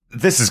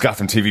This is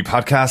Gotham TV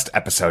Podcast,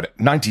 episode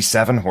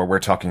 97, where we're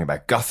talking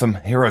about Gotham,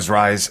 Heroes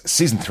Rise,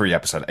 Season 3,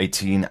 episode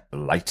 18,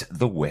 Light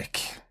the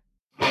Wick.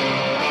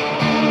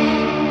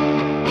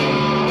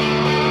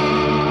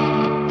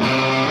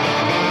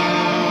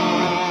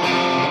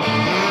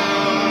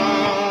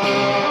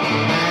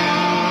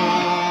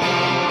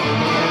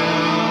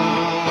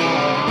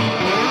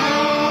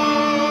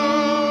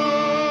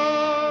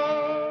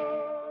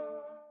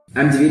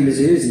 I'm David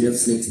Mazuz, and you're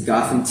listening to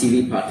Gotham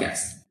TV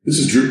Podcast. This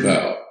is Drew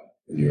Powell,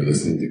 and you're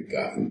listening to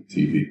Gotham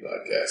TV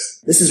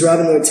Podcast. This is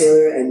Robin Lloyd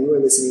Taylor, and you are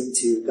listening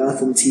to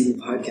Gotham TV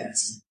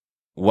Podcast.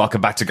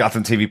 Welcome back to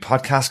Gotham TV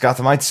Podcast,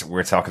 Gothamites.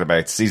 We're talking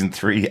about Season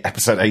 3,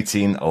 episode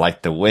 18,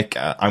 Light the Wick.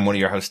 I'm one of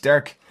your hosts,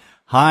 Derek.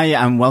 Hi,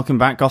 and welcome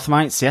back,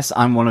 Gothamites. Yes,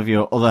 I'm one of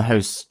your other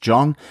hosts,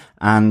 John,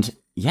 and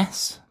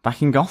yes,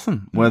 back in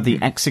Gotham, where the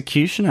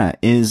executioner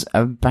is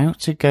about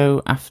to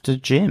go after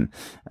Jim.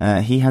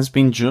 He has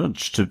been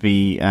judged to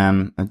be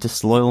a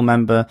disloyal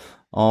member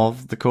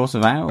of the Court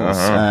of Owls,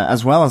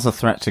 as well as a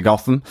threat to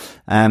Gotham.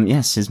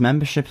 Yes, his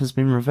membership has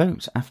been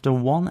revoked after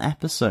one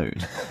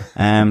episode.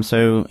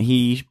 So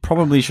he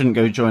probably shouldn't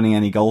go joining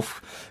any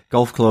golf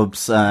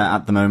clubs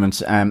at the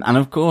moment. And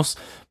of course,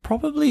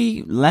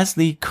 probably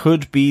Leslie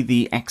could be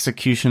the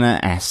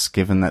executioner-esque,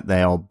 given that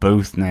they are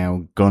both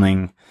now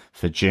gunning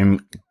for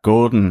Jim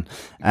Gordon.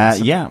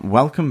 Yeah,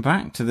 welcome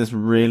back to this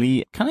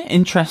really kind of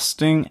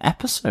interesting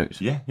episode.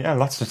 Yeah,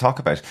 lots to talk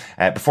about.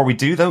 Before we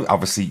do, though,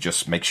 obviously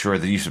just make sure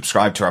that you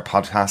subscribe to our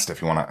podcast.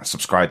 If you want to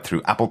subscribe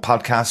through Apple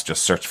Podcasts,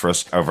 just search for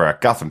us over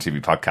at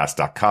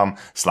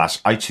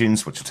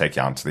gothamtvpodcast.com/iTunes, which will take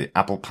you on to the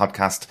Apple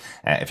Podcast.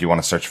 If you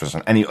want to search for us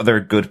on any other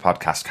good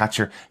podcast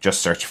catcher,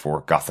 just search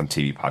for Gotham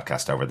TV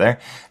Podcast over there.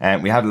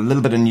 We had a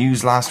little bit of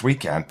news last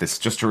week, and this,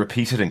 just to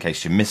repeat it in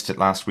case you missed it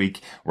last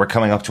week, we're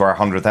coming up to our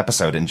 100th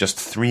episode in just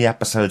 3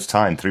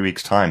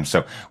 weeks time.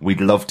 So we'd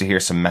love to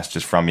hear some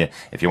messages from you.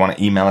 If you want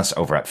to email us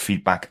over at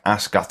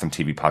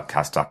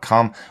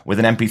feedback@gothamtvpodcast.com with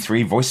an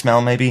MP3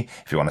 voicemail maybe.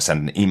 If you want to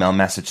send an email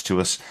message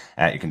to us,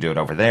 you can do it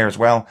over there as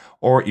well.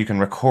 Or you can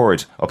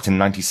record up to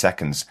 90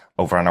 seconds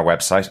over on our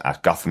website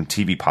at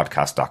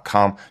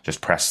gothamtvpodcast.com.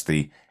 Just press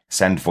the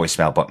send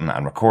voicemail button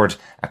and record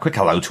a quick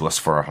hello to us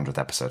for our 100th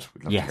episode.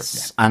 We'd love to hear from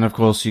you. And of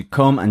course, you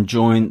come and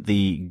join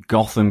the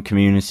Gotham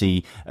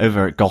community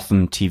over at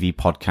Gotham TV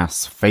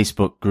Podcast's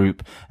Facebook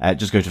group.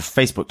 Just go to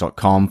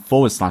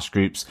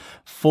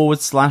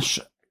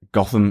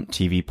facebook.com/groups/Gotham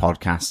TV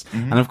Podcast.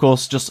 And of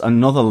course, just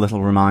another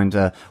little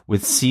reminder,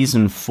 with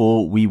Season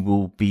 4, we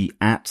will be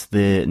at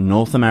the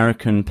North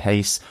American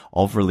pace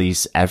of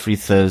release every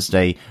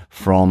Thursday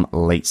from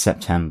late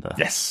September.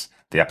 Yes.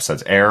 The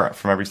episodes air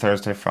from every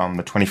Thursday from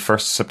the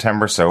 21st of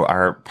September, so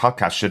our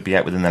podcast should be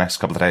out within the next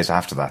couple of days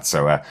after that.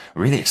 So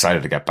really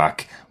excited to get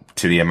back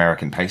to the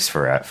American pace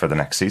for the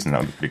next season.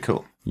 That would be pretty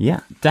cool. Yeah,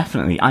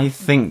 definitely. I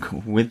think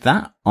with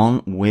that,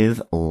 on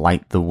with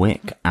Light the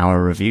Wick,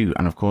 our review,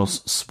 and of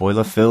course,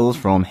 spoiler filled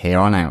from here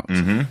on out.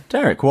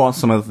 Derek, what are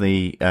some of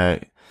the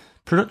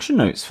production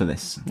notes for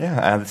this?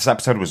 Yeah, this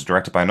episode was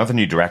directed by another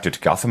new director to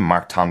Gotham,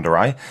 Mark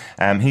Tonderai.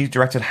 He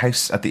directed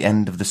House at the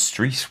End of the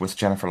Street with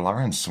Jennifer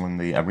Lawrence, when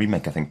the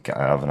remake, I think,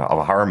 of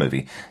a horror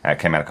movie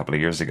came out a couple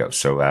of years ago.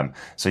 So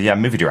yeah,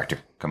 movie director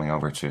coming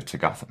over to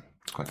Gotham.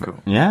 It's quite cool.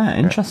 Yeah,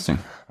 interesting.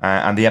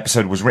 And the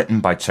episode was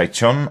written by Che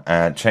Chun.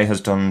 Che has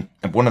done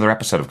one other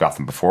episode of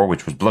Gotham before,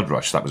 which was Blood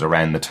Rush. That was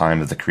around the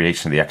time of the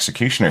creation of the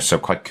Executioner. So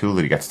quite cool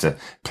that he gets to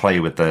play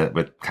with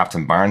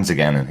Captain Barnes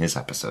again in his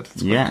episode.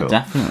 It's Yeah, cool.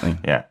 definitely.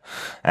 Yeah.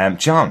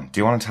 John,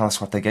 do you want to tell us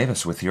what they gave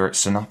us with your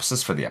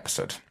synopsis for the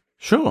episode?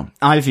 Sure.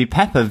 Ivy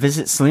Pepper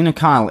visits Selena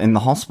Kyle in the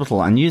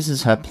hospital and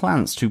uses her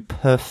plants to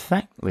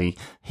perfectly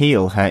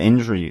heal her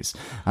injuries.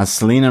 As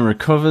Selena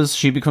recovers,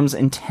 she becomes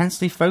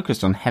intensely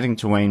focused on heading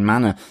to Wayne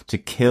Manor to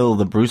kill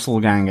the brutal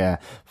ganger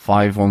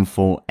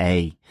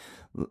 514A.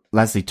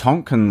 Leslie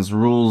Tompkins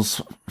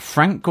rules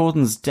Frank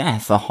Gordon's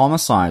death a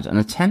homicide and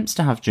attempts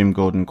to have Jim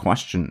Gordon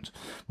questioned.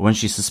 But when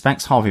she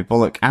suspects Harvey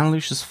Bullock and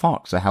Lucius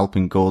Fox are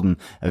helping Gordon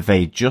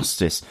evade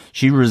justice,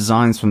 she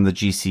resigns from the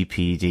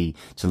GCPD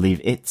to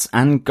leave its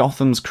and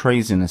Gotham's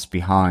craziness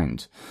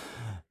behind.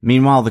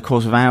 Meanwhile, the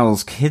Court of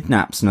Owls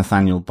kidnaps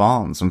Nathaniel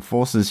Barnes and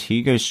forces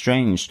Hugo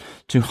Strange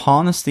to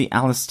harness the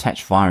Alice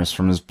Tetch virus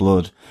from his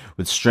blood.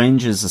 With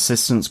Strange's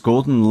assistance,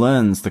 Gordon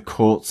learns the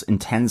court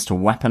intends to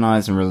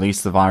weaponize and release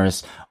the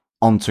virus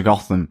onto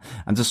Gotham,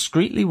 and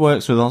discreetly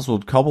works with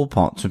Oswald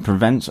Cobblepot to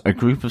prevent a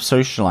group of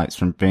socialites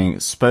from being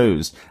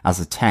exposed as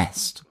a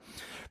test.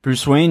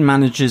 Bruce Wayne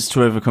manages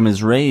to overcome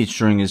his rage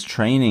during his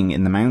training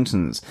in the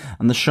mountains,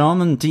 and the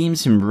shaman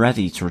deems him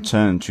ready to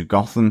return to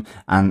Gotham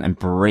and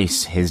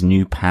embrace his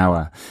new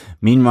power.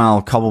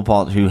 Meanwhile,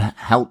 Cobblepot, who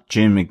helped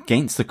Jim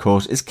against the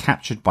court, is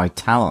captured by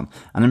Talon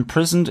and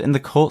imprisoned in the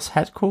court's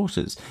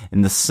headquarters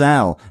in the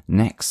cell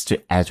next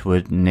to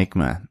Edward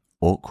Nygma.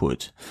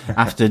 Awkward.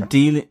 After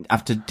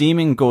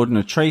deeming Gordon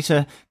a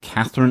traitor,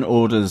 Catherine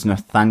orders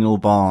Nathaniel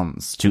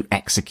Barnes to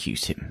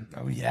execute him.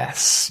 Oh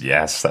yes,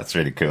 that's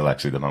really cool.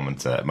 Actually, the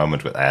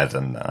moment with Ed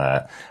and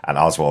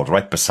Oswald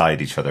right beside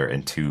each other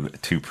in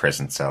two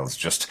prison cells,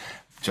 just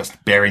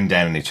bearing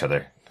down on each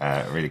other.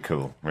 Really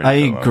cool.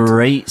 Really A cool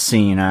great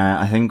scene.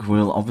 I think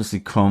we'll obviously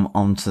come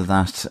onto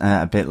that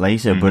a bit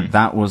later, but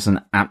that was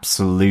an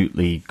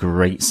absolutely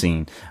great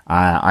scene.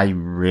 I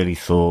really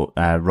thought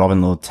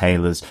Robin Lord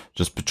Taylor's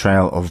just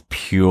portrayal of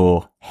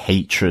pure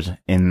hatred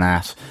in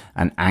that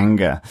and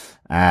anger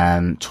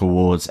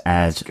towards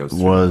Ed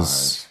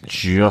was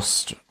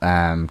just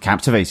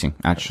captivating,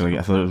 actually.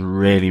 I thought it was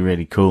really,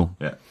 really cool.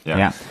 Yeah.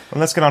 Well,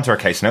 let's get on to our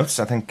case notes.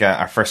 I think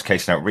our first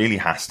case note really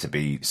has to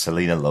be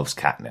Selina loves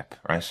catnip,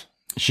 right?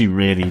 She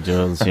really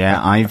does, yeah.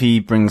 Ivy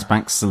brings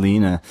back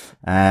Selina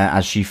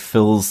as she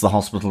fills the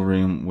hospital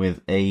room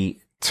with a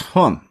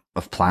ton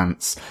of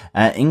plants,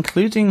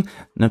 including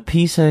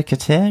Nepeta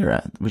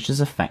catera, which is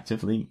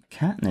effectively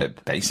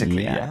catnip.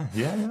 Basically,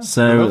 yeah.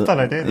 So, I love that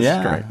idea. This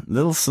is great.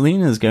 Little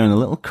Selina's going a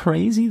little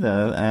crazy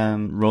there,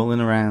 rolling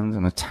around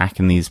and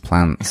attacking these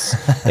plants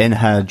in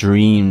her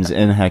dreams,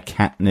 in her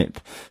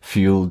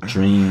catnip-fueled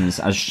dreams,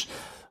 as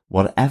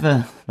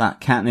whatever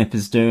that catnip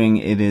is doing,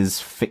 it is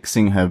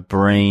fixing her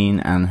brain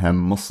and her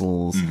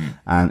muscles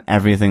and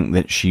everything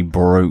that she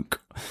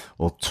broke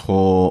or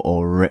tore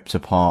or ripped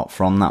apart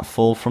from that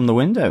fall from the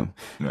window.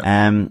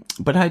 Yeah.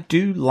 But I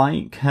do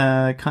like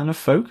her kind of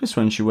focus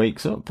when she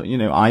wakes up. You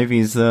know,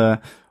 Ivy's,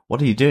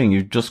 what are you doing?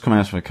 You've just come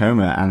out of a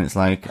coma, and it's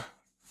like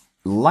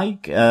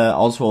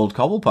Oswald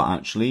Cobblepot,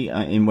 actually,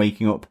 in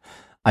waking up,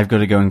 I've got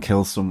to go and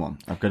kill someone.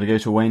 I've got to go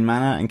to Wayne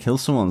Manor and kill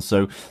someone.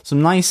 So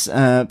some nice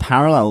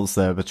parallels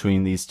there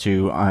between these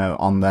two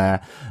on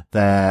their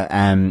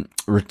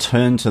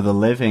return to the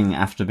living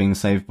after being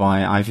saved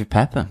by Ivy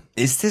Pepper.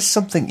 Is this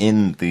something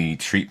in the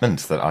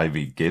treatment that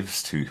Ivy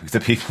gives to the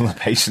people, the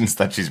patients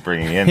that she's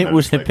bringing in? It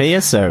would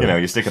appear so. You know,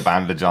 you stick a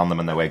bandage on them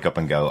and they wake up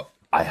and go,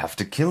 I have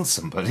to kill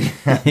somebody.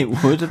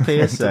 It would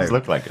appear so. It does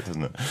look like it,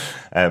 doesn't it?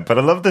 But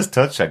I love this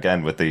touch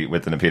again with the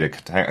Nepeta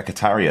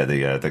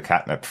cataria, the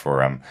catnip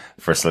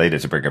for Selena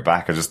to bring her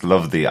back. I just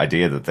love the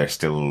idea that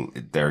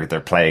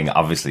they're playing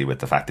obviously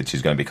with the fact that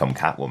she's going to become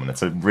Catwoman.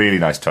 It's a really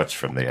nice touch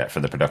from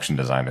the production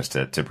designers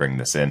to bring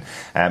this in.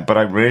 But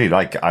I really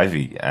like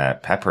Ivy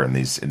Pepper in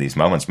these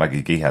moments.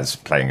 Maggie Geeha's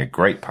playing a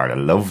great part. I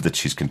love that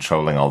she's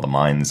controlling all the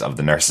minds of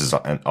the nurses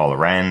all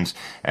around.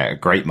 A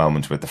great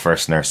moment with the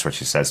first nurse where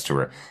she says to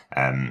her,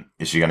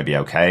 is she going to be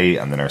okay?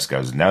 And the nurse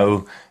goes,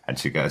 no. And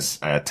she goes,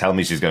 tell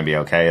me she's going to be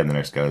okay. And the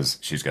nurse goes,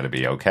 she's going to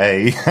be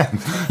okay.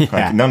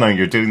 Like, no,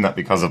 you're doing that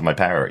because of my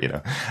power, you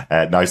know.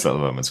 Nice little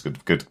moments.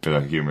 Good bit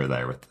of humor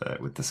there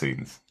with the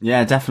scenes.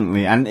 Yeah,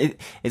 definitely. And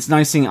it's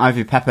nice seeing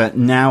Ivy Pepper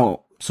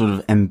now sort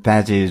of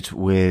embedded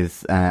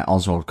with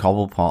Oswald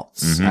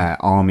Cobblepot's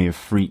army of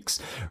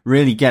freaks,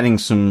 really getting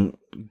some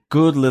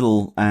good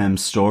little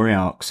story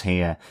arcs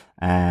here.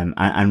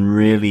 And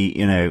really,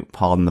 you know,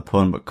 pardon the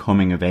pun, but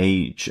coming of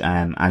age,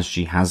 as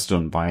she has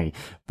done by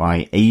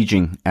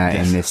aging,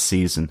 in this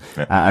season.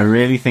 Yeah. I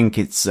really think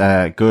it's,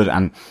 good.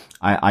 And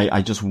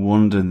I just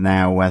wonder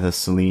now whether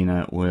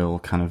Selena will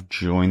kind of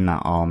join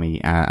that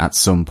army, at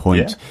some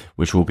point,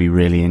 which will be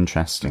really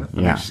interesting.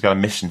 Yeah. She's got a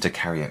mission to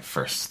carry out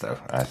first, though.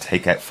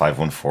 Take out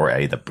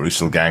 514A. The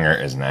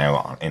Bruselganger is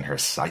now in her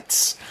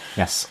sights.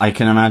 Yes. I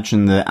can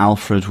imagine that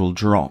Alfred will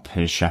drop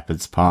his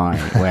shepherd's pie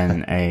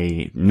when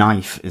a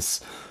knife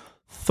is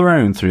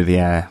thrown through the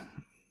air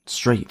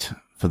straight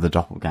for the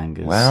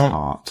doppelganger's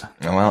heart.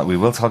 Well, we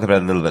will talk about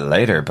it a little bit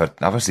later, but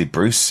obviously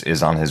Bruce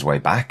is on his way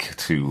back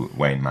to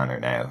Wayne Manor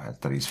now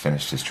that he's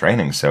finished his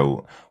training.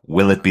 So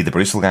will it be the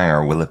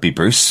Bruselganger or will it be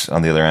Bruce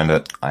on the other end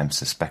of it? I'm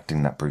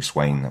suspecting that Bruce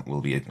Wayne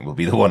will be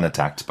the one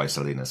attacked by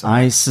Selena.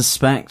 I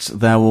suspect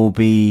there will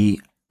be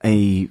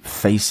a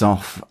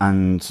face-off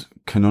and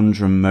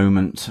conundrum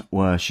moment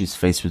where she's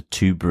faced with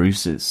two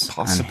Bruces.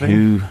 Possibly. And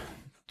who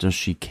does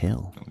she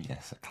kill? Oh,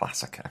 yes, a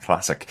classic.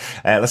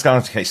 Let's go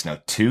on to case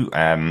note 2.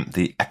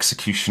 The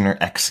executioner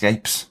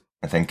escapes,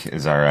 I think,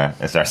 is our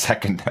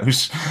second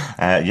note.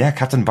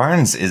 Captain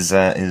Barnes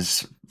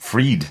is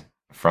freed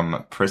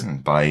from prison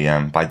by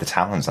the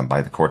Talons and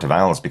by the Court of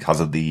Owls because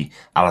of the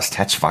Alice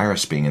Tetch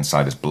virus being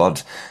inside his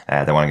blood.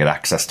 They want to get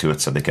access to it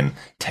so they can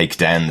take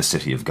down the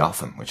city of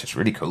Gotham, which is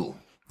really cool.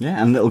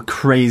 Yeah, and little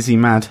crazy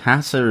Mad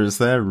Hatter is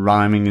there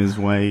rhyming his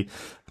way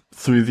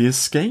through the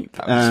escape.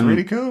 That was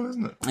really cool,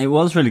 isn't it? It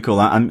was really cool.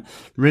 I'm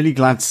really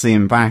glad to see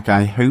him back.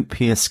 I hope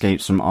he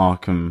escapes from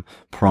Arkham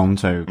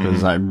pronto,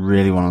 because I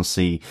really want to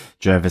see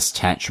Jervis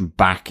Tetch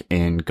back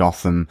in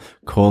Gotham,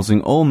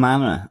 causing all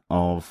manner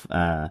of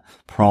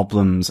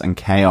problems and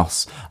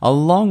chaos,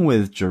 along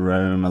with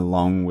Jerome,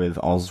 along with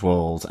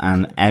Oswald,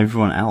 and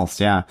everyone else.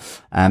 Yeah.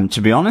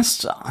 To be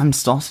honest, I'm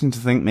starting to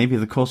think maybe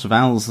the Court of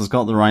Owls has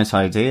got the right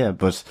idea,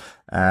 but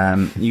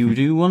you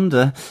do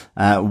wonder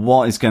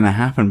what is going to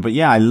happen. But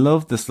yeah, I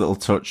love this little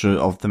touch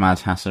of the Mad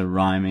Hatter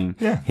rhyming.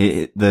 Yeah.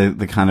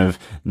 The kind of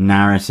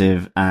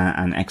narrative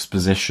and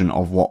exposition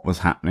of what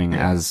was happening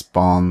as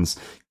Barnes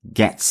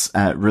gets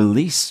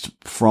released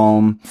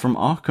from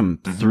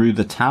Arkham through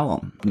the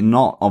Talon.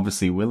 Not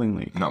obviously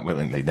willingly. Not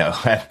willingly, no.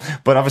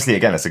 But obviously,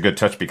 again, it's a good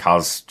touch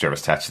because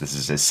Jervis Tetch, this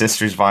is his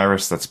sister's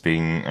virus that's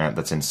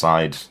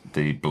inside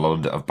the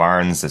blood of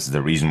Barnes. This is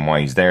the reason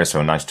why he's there. So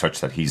a nice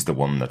touch that he's the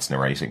one that's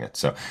narrating it.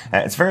 So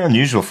it's very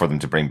unusual for them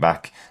to bring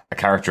back a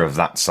character of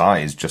that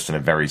size just in a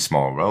very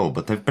small role,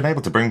 but they've been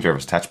able to bring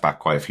Jervis Tetch back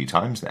quite a few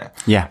times now.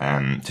 Yeah.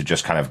 To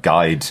just kind of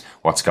guide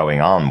what's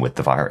going on with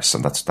the virus.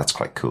 And that's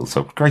quite cool.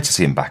 So great to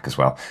see him back as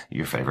well.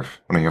 One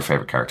of your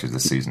favorite characters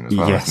this season as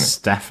well. Yes,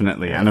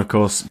 definitely. And of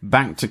course,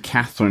 back to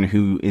Catherine,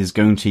 who is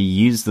going to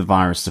use the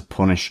virus to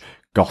punish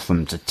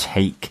Gotham, to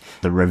take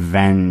the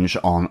revenge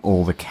on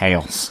all the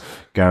chaos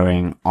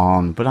going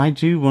on. But I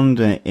do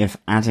wonder if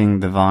adding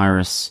the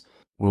virus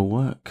will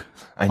work.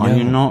 I know. Are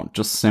you not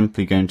just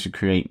simply going to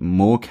create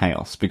more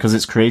chaos? Because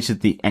it's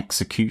created the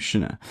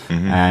Executioner.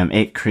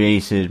 It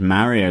created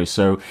Mario.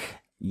 So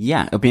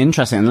yeah, it'll be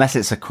interesting, unless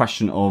it's a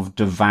question of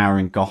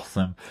devouring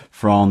Gotham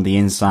from the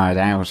inside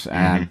out.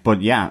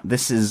 But yeah,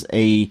 this is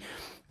a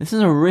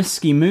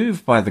risky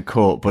move by the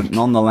court, but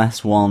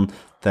nonetheless one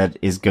that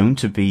is going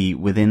to be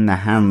within the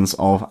hands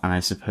of, and I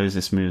suppose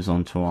this moves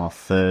on to our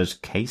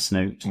third case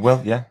note.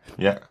 Well, yeah.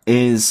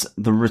 Is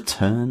the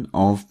return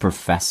of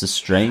Professor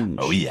Strange.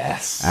 Oh,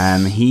 yes.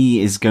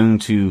 He is going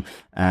to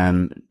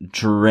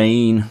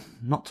drain,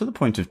 not to the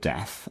point of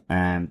death,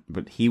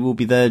 but he will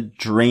be there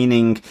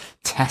draining,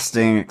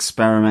 testing,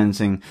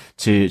 experimenting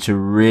to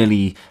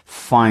really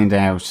find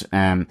out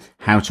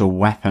how to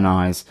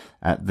weaponize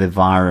the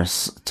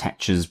virus,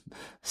 Tetch's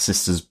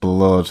sister's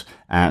blood,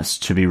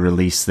 to be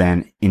released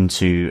then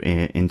into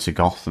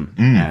Gotham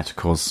to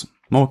cause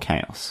more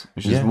chaos,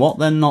 which is what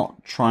they're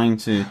not trying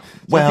to.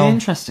 Well,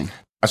 interesting.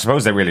 I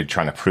suppose they're really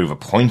trying to prove a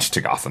point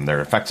to Gotham.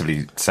 They're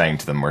effectively saying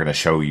to them, we're going to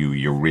show you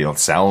your real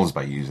selves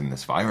by using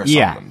this virus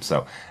on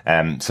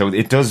them. So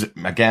it does,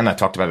 again, I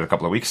talked about it a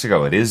couple of weeks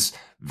ago. It is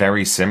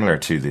very similar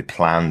to the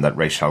plan that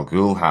Ra's al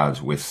Ghul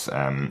had with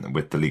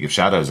the League of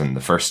Shadows in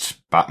the first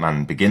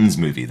Batman Begins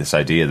movie. This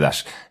idea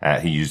that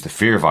he used the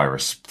fear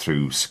virus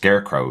through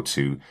Scarecrow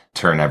to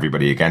turn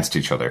everybody against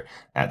each other.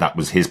 That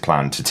was his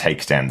plan to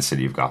take down the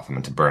city of Gotham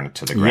and to burn it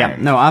to the ground.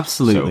 Yeah, no,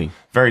 absolutely. So,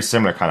 very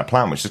similar kind of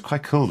plan, which is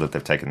quite cool that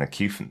they've taken the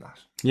cue from that.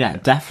 Yeah,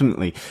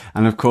 definitely.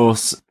 And of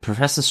course,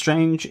 Professor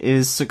Strange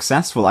is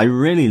successful. I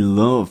really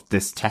love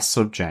this test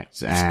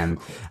subject,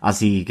 as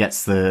he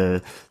gets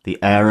the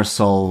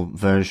aerosol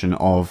version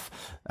of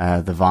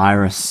the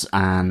virus,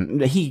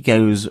 and he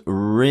goes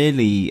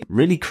really,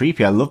 really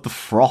creepy. I love the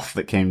froth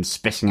that came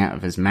spitting out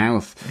of his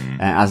mouth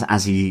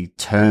as he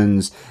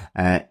turns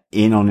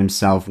in on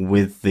himself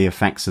with the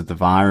effects of the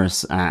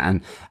virus,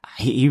 and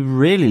he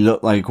really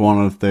looked like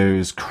one of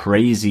those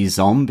crazy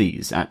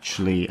zombies,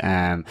 actually,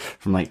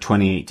 from like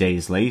 28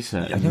 Days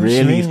Later.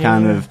 Really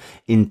kind of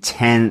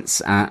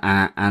intense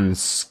and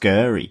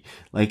scary.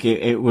 Like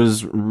it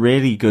was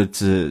really good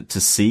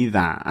to see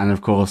that. And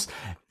of course,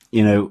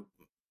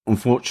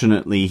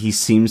 unfortunately, he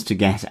seems to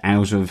get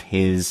out of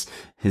his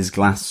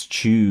glass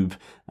tube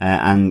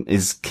and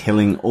is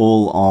killing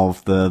all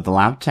of the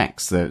lab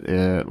techs that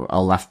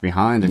are left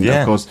behind. And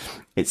of course,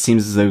 it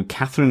seems as though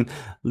Catherine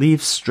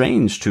leaves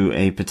Strange to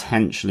a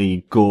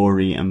potentially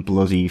gory and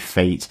bloody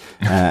fate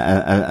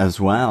as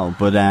well.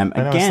 But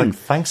again,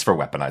 thanks for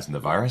weaponizing the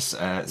virus.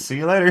 See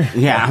you later.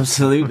 Yeah,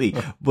 absolutely.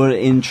 But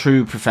in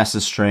true Professor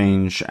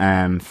Strange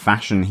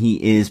fashion,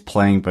 he is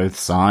playing both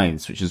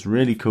sides, which is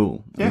really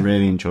cool. Yeah. I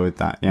really enjoyed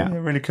that. Yeah,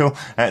 really cool.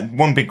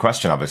 One big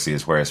question, obviously,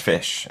 is where's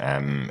Fish?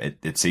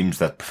 It seems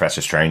that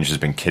Professor Strange has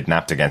been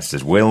kidnapped against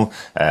his will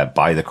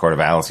by the Court of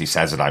Owls. He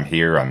says that I'm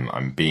here.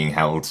 I'm being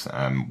held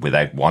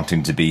without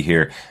wanting to be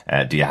here.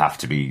 Do you have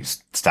to be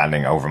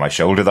standing over my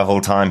shoulder the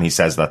whole time? He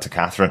says that to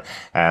Catherine.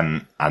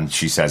 And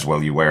she says,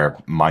 well, you were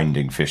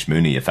minding Fish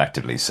Mooney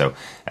effectively. So,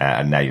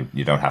 and now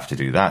you don't have to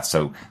do that.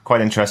 So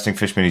quite interesting.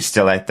 Fish Mooney's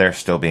still out there,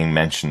 still being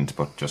mentioned,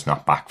 but just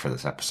not back for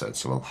this episode.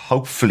 So we'll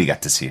hopefully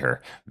get to see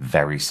her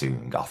very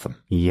soon in Gotham.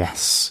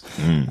 Yes.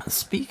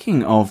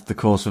 Speaking of the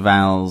Court of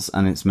Owls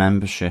and its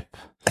membership.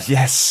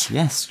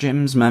 Yes,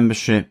 Jim's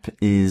membership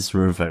is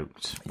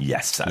revoked.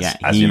 Yes,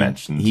 as you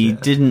mentioned. He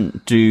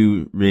didn't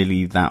do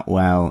really that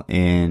well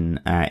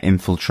in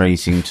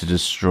infiltrating to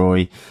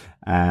destroy,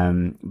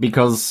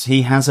 because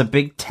he has a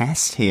big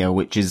test here,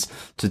 which is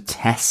to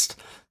test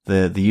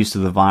the use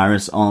of the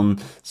virus on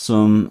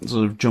some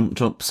sort of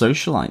jumped up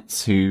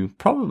socialites who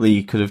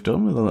probably could have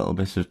done with a little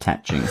bit of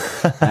tetching,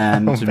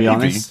 to be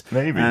honest.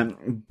 Maybe.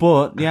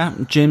 But yeah,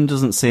 Jim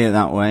doesn't see it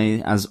that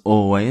way, as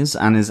always,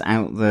 and is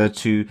out there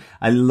to,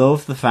 I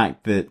love the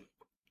fact that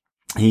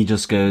he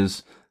just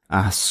goes,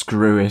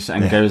 screw it,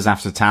 and goes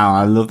after Tal.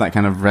 I love that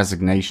kind of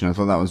resignation. I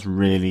thought that was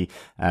really,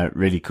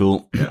 really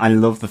cool. I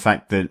love the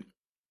fact that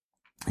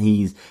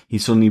he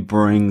suddenly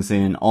brings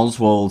in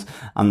Oswald,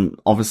 and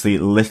obviously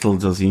little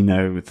does he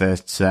know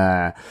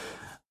that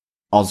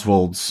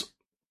Oswald's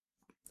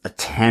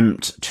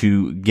attempt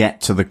to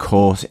get to the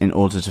court in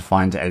order to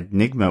find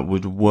Enigma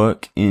would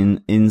work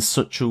in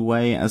such a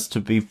way as to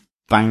be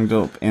banged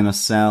up in a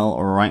cell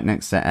or right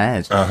next to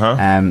Ed.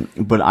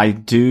 But I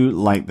do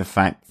like the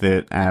fact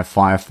that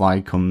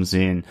Firefly comes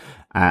in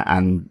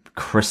and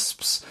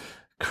crisps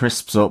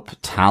up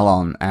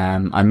Talon.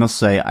 I must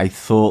say, I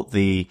thought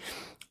the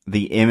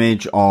the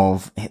image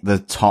of the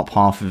top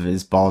half of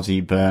his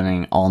body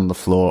burning on the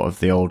floor of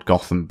the old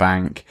Gotham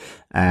bank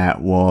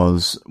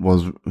was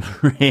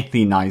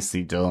really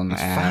nicely done.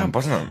 It's fab,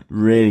 wasn't it?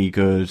 Really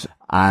good.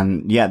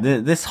 And yeah,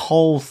 this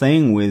whole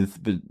thing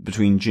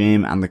between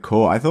Jim and the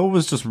court, I thought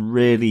was just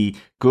really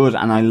good.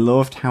 And I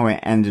loved how it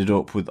ended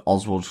up with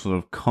Oswald sort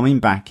of coming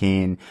back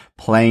in,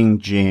 playing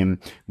Jim.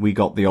 We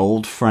got the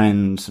old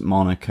friend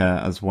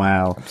moniker as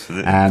well.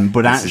 Absolutely.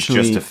 But this actually,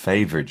 is just a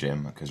favour,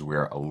 Jim, because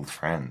we're old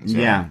friends.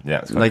 yeah,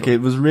 it's quite like cool.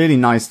 it was really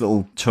nice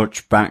little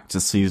touch back to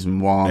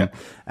season 1.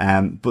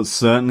 But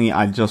certainly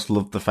I just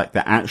loved the fact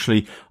that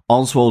actually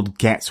Oswald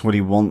gets what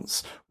he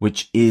wants,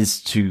 which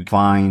is to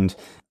find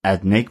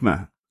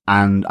Enigma.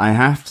 And I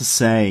have to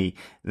say,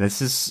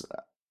 this is,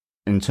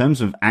 in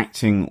terms of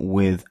acting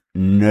with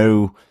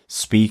no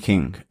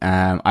speaking,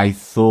 I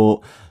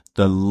thought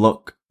the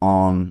look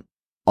on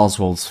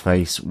Oswald's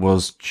face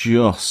was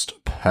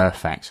just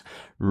perfect.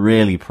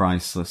 Really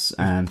priceless.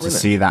 To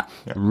see that,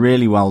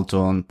 really well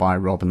done by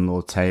Robin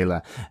Lord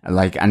Taylor.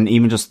 And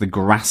even just the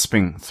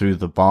grasping through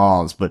the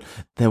bars, but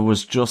there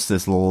was just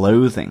this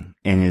loathing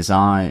in his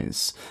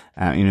eyes.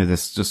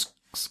 This just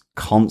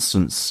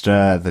constant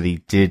stir that he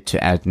did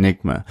to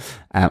Enigma.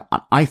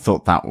 I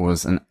thought that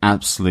was an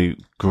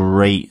absolute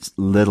great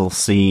little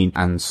scene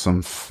and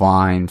some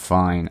fine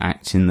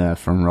acting there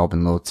from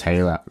Robin Lord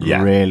Taylor.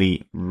 Yeah.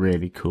 Really,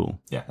 really cool.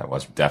 Yeah, that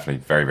was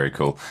definitely very, very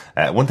cool.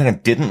 One thing I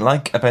didn't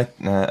like about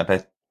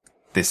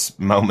this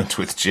moment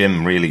with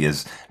Jim really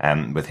is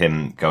with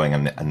him going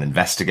and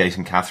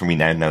investigating Catherine. We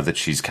now know that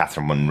she's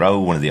Catherine Monroe,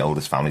 one of the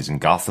oldest families in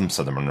Gotham.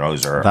 So the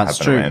Monroes have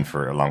been around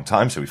for a long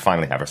time. So we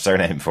finally have her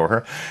surname for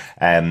her.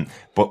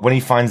 But when he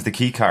finds the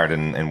key card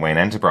in Wayne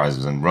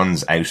Enterprises and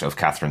runs out of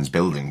Catherine's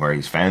building where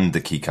he's found the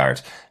key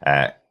card,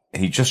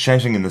 he's just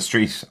shouting in the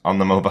street on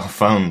the mobile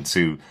phone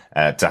to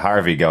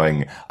Harvey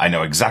going, I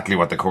know exactly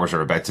what the court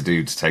are about to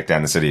do to take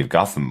down the city of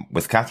Gotham,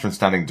 with Catherine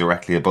standing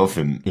directly above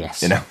him.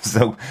 Yes.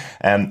 So,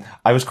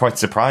 I was quite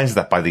surprised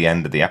that by the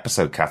end of the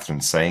episode,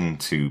 Catherine's saying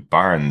to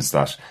Barnes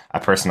that a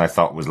person I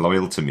thought was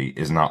loyal to me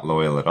is not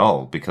loyal at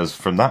all, because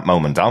from that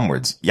moment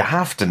onwards, you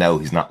have to know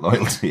he's not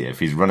loyal to you if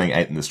he's running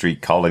out in the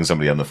street calling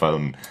somebody on the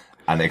phone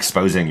and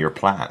exposing your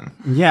plan.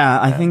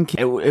 Yeah, I think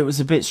it was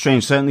a bit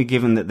strange, certainly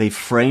given that they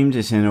framed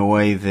it in a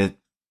way that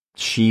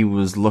she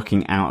was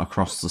looking out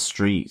across the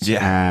street.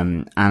 Yeah.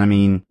 And I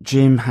mean,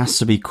 Jim has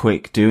to be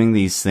quick doing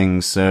these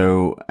things,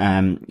 so,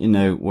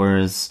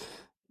 whereas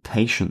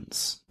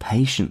patience,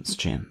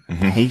 Jim,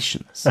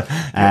 patience. Your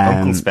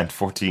uncle spent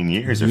 14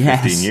 years or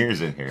 15 years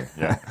in here.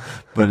 Yeah.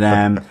 But,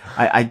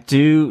 I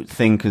do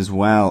think as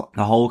well,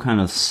 the whole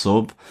kind of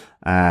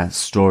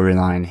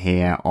storyline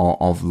here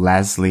of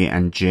Leslie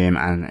and Jim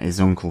and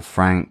his uncle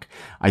Frank,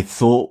 I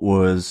thought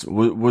was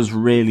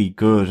really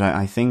good.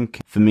 I think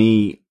for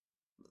me,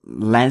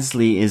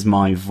 Leslie is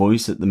my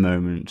voice at the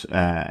moment,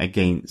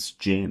 against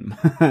Jim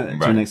to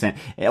an extent.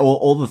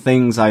 All the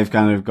things I've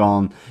kind of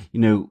gone,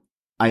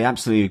 I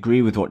absolutely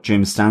agree with what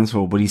Jim stands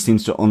for, but he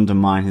seems to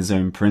undermine his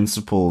own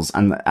principles.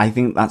 And I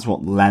think that's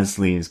what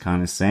Leslie is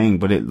kind of saying,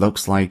 but it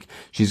looks like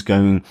she's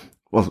going,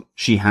 well,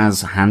 she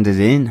has handed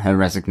in her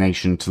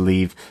resignation to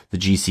leave the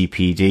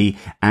GCPD,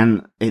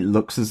 and it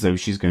looks as though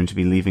she's going to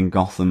be leaving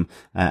Gotham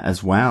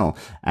as well.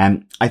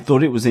 I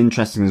thought it was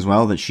interesting as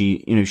well that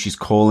she's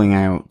calling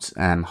out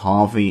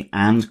Harvey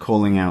and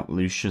calling out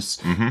Lucius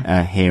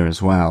here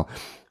as well.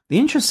 The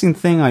interesting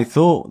thing I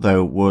thought,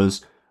 though,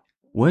 was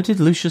where did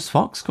Lucius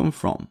Fox come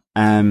from?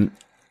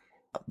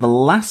 The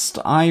last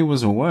I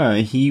was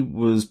aware, he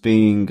was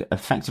being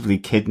effectively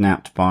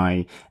kidnapped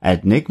by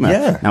Enigma.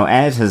 Yeah. Now,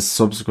 Ed has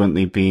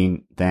subsequently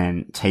been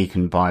then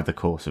taken by the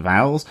Court of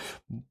Owls,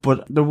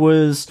 but there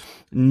was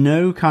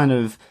no kind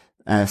of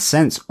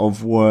sense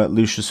of where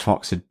Lucius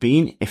Fox had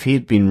been. If he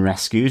had been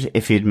rescued,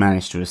 if he had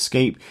managed to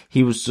escape,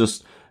 he was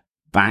just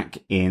back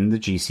in the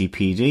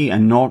GCPD,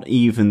 and not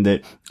even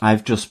that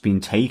I've just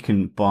been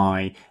taken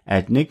by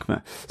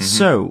Enigma.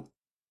 So,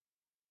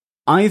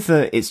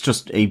 either it's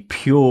just a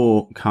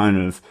pure kind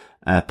of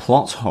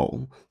plot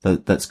hole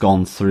that's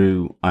gone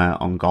through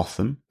on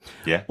Gotham,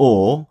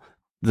 or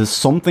there's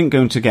something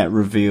going to get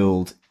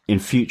revealed in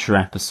future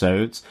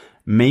episodes.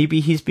 Maybe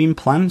he's been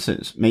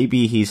planted.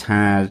 Maybe he's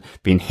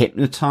been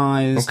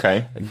hypnotized,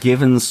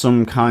 given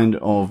some kind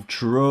of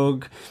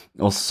drug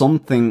or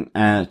something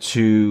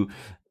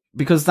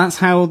because that's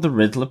how the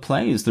Riddler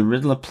plays. The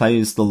Riddler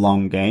plays the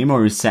long game,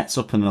 or he sets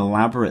up an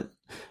elaborate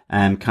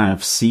kind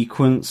of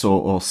sequence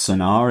or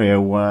scenario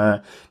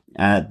where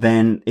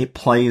then it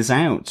plays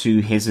out to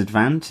his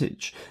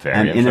advantage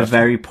in a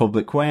very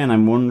public way. And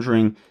I'm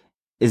wondering,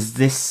 is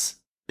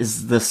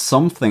there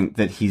something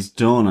that he's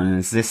done, and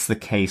is this the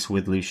case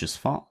with Lucius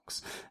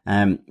Fox?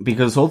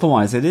 Because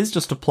otherwise it is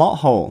just a plot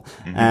hole.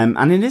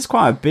 And it is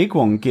quite a big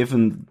one,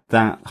 given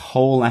that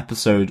whole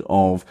episode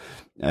of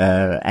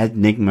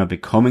Enigma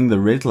becoming the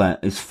Riddler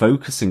is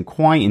focusing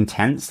quite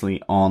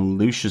intensely on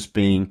Lucius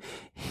being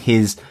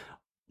his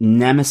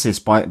nemesis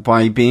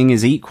by being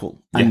his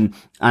equal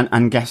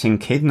and getting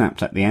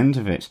kidnapped at the end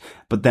of it.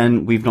 But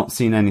then we've not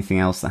seen anything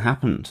else that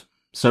happened.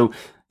 So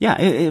Yeah,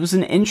 it was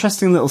an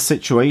interesting little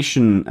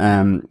situation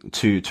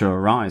to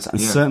arise, and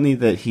certainly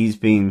that he's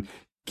been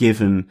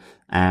given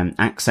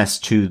access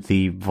to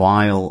the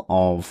vial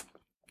of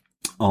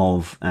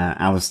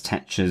Alice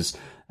Tetcher's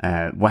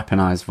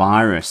weaponized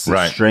virus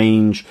that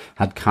Strange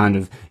had kind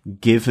of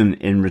given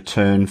in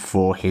return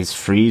for his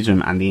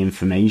freedom and the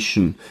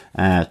information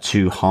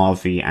to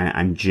Harvey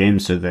and Jim,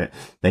 so that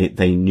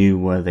they knew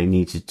where they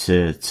needed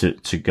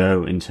to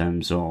go in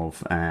terms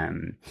of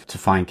to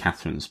find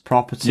Catherine's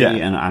property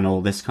and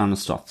all this kind of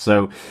stuff.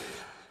 So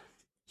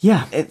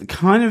yeah, it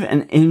kind of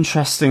an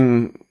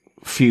interesting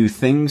few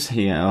things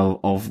here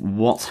of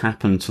what's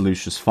happened to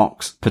Lucius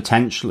Fox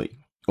potentially.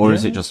 Or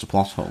is it just a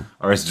plot hole?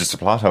 Or is it just a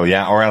plot hole,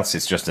 yeah. Or else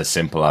it's just as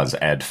simple as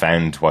Ed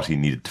found what he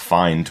needed to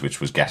find, which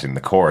was getting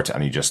the court,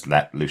 and he just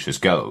let Lucius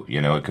go. You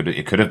know, it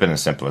could have been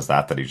as simple as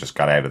that he just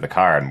got out of the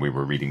car and we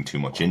were reading too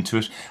much into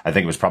it. I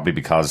think it was probably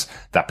because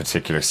that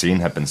particular scene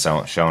had been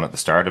shown at the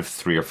start of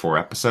 3 or 4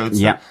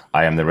 episodes. Yeah.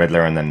 I am the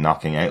Riddler and then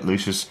knocking out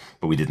Lucius,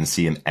 but we didn't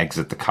see him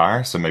exit the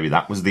car, so maybe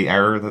that was the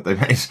error that they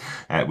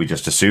made. We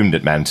just assumed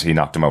it meant he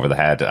knocked him over the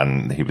head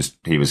and he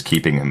was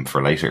keeping him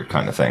for later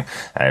kind of thing.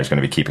 He was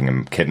going to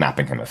be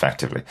kidnapping him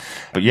effectively.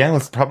 But yeah, we'll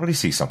probably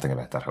see something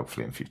about that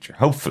hopefully in future.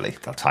 Hopefully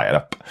they'll tie it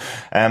up.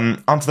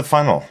 On to the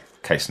final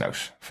case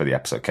note for the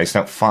episode. Case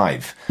note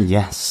 5.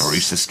 Yes.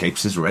 Bruce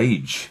escapes his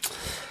rage.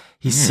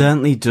 He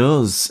certainly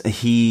does.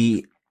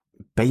 He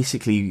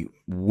basically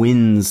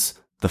wins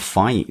the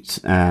fight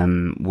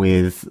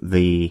with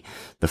the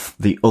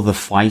other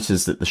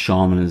fighters that the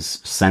shaman is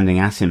sending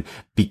at him,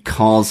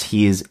 because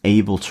he is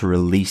able to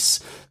release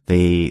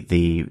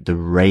the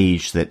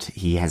rage that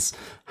he has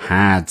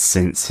had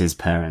since his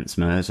parents'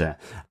 murder.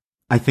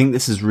 I think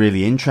this is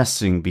really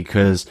interesting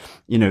because,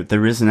 you know,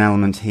 there is an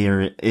element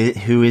here.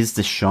 Who is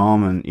the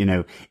shaman? You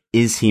know,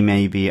 is he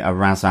maybe a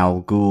Ra's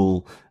al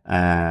Ghul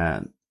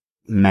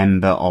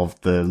member of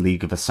the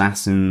League of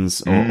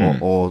Assassins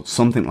or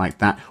something like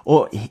that?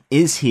 Or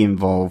is he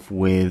involved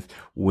with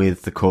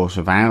the Court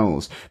of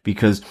Owls?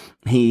 Because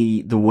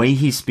the way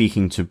he's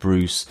speaking to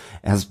Bruce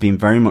has been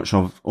very much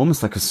of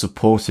almost like a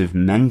supportive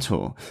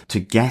mentor to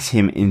get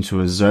him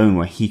into a zone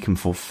where he can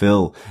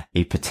fulfill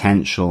a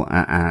potential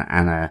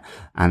and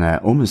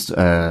almost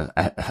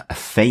a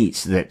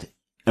fate that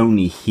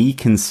only he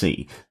can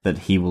see that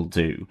he will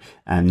do,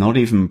 and not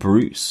even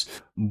Bruce.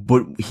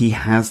 But he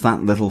has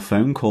that little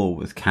phone call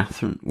with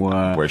Catherine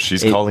where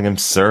she's calling him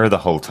sir the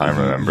whole time,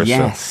 remember?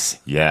 Yes. So,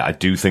 yeah, I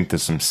do think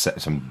there's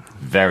some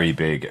very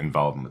big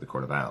involvement with the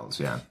Court of Owls,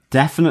 yeah.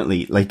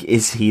 Definitely. Like,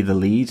 is he the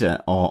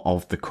leader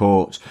of the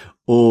court?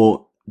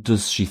 Or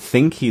does she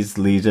think he's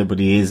the leader, but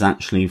he is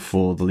actually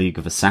for the League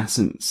of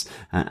Assassins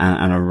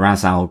and a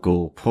Ra's al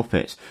Ghul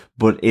puppet?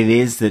 But it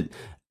is that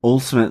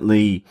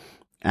ultimately,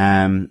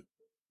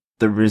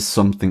 there is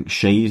something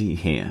shady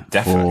here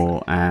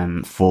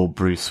for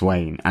Bruce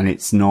Wayne. And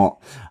it's not,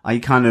 I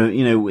kind of,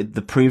 you know, with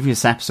the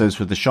previous episodes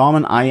with the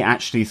shaman, I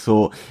actually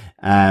thought,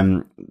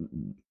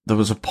 there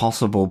was a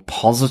possible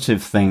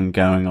positive thing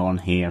going on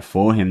here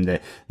for him,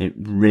 that it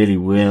really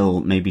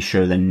will maybe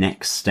show the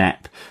next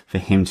step for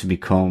him to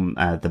become,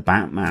 the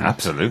Batman.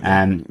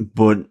 Absolutely.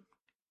 But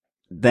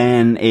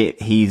then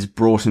he's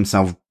brought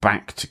himself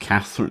back to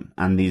Catherine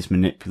and these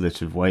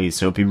manipulative ways.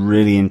 So it'd be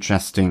really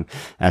interesting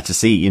to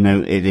see, you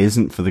know, it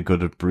isn't for the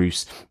good of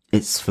Bruce,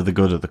 it's for the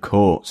good of the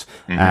court,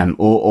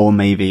 or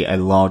maybe a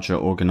larger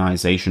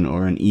organization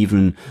or an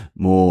even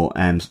more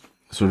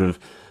sort of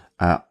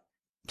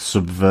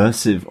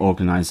subversive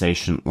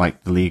organization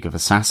like the League of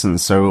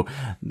Assassins. So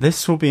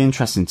this will be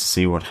interesting to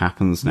see what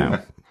happens now.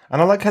 Yeah.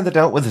 And I like how they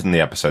dealt with it in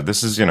the episode.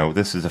 This is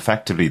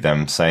effectively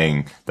them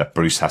saying that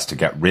Bruce has to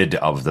get rid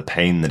of the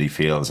pain that he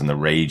feels and the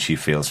rage he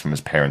feels from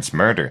his parents'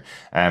 murder,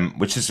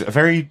 which is a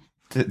very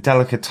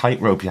delicate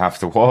tightrope you have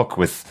to walk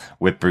with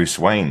Bruce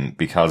Wayne,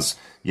 because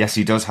yes,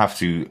 he does have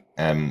to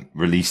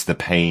release the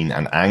pain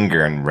and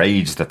anger and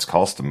rage that's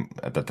caused him,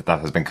 that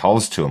has been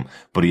caused to him,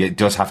 but he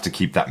does have to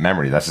keep that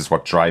memory. This is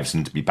what drives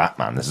him to be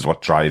Batman. This is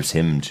what drives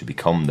him to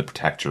become the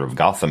protector of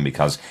Gotham,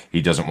 because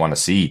he doesn't want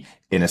to see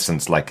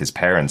innocents like his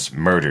parents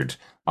murdered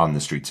on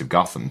the streets of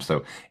Gotham.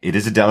 So it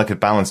is a delicate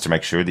balance to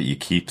make sure that you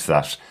keep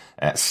that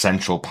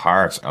central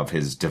part of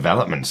his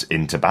development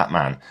into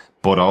Batman,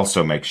 but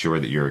also make sure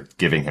that you're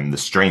giving him the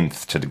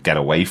strength to get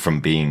away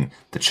from being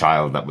the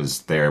child that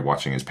was there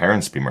watching his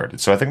parents be murdered.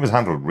 So I think it was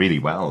handled really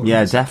well.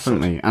 Yeah,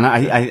 definitely. And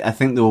I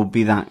think there will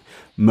be that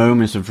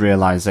moment of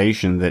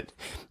realization that,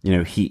 you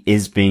know, he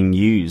is being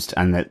used,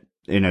 and that,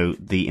 you know,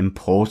 the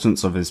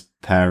importance of his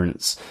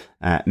parents'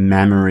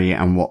 memory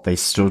and what they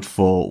stood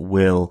for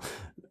will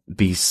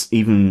be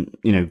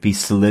be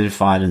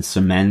solidified and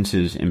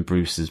cemented in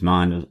Bruce's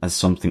mind as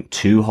something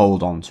to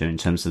hold on to in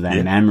terms of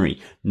their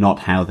memory, not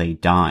how they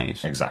died.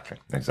 Exactly.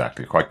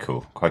 Quite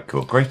cool.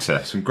 Great,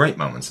 some great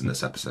moments in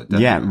this episode.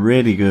 Definitely. Yeah,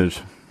 really good.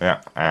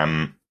 Yeah.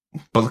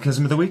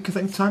 Bullockism of the week, I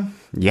think, time.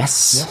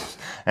 Yes.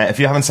 If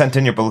you haven't sent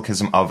in your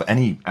bullockism of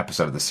any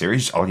episode of the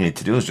series, all you need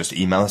to do is just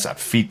email us at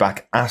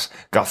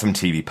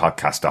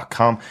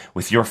feedback@gothamtvpodcast.com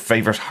with your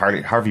favourite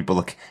Harvey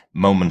Bullock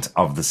moment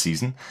of the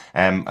season.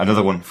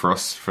 Another one for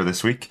us for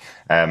this week,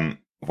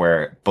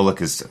 where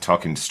Bullock is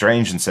talking to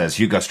Strange and says,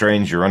 "Hugo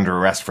Strange, you're under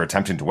arrest for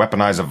attempting to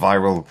weaponize a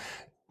viral..."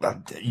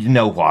 You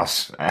know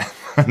what? I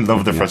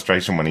love the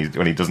frustration when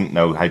he doesn't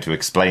know how to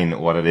explain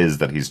what it is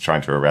that he's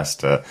trying to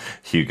arrest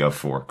Hugo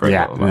for. Great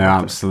little moment.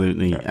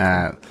 Absolutely.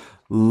 Yeah.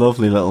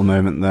 Lovely little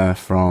moment there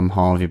from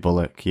Harvey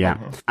Bullock. Yeah.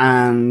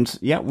 And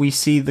we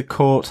see the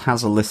court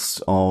has a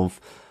list of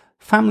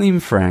family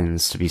and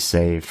friends to be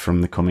saved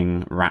from the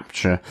coming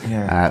rapture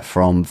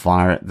from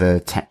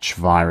the Tetch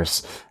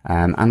virus.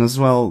 And as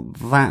well,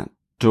 that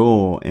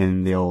door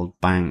in the old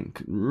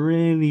bank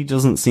really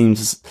doesn't seem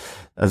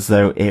as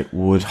though it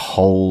would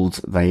hold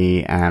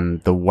the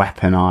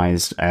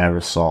weaponized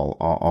aerosol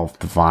of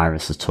the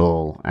virus at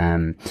all.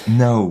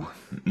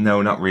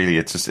 No, not really.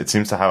 It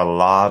seems to have a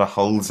lot of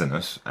holes in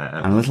it.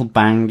 And a little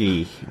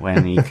bangy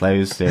when he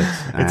closed it.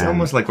 It's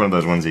almost like one of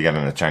those ones you get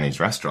in a Chinese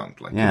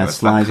restaurant. Like, it's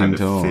sliding that kind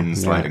door. Of thin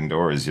sliding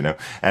doors,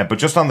 But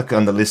just on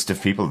the list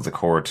of people that the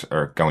court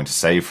are going to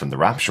save from the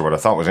rapture, what I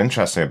thought was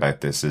interesting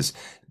about this is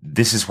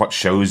what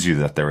shows you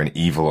that they're an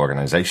evil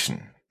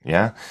organization.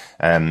 Yeah.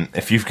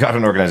 If you've got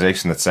an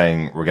organization that's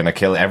saying we're going to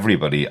kill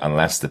everybody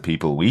unless the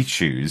people we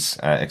choose,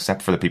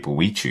 except for the people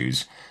we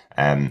choose,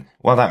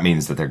 well, that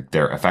means that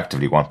they're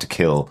effectively want to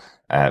kill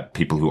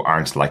people who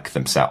aren't like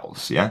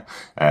themselves. Yeah.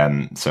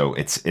 So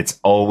it's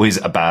always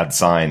a bad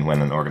sign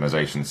when an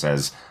organization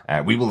says,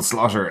 we will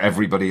slaughter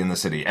everybody in the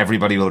city.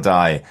 Everybody will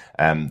die.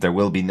 There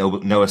will be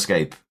no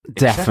escape.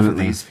 Definitely. Except for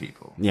these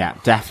people. Yeah,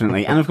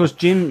 definitely. And of course,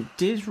 Jim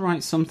did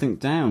write something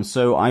down.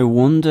 So I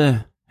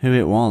wonder who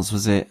it was.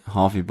 Was it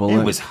Harvey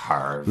Bullock? It was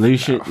Harvey.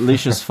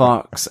 Lucius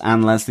Fox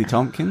and Leslie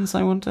Tompkins,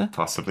 I wonder?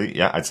 Possibly,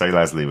 yeah. I'd say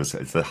Leslie it's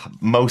the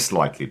most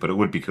likely, but it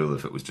would be cool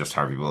if it was just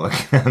Harvey Bullock.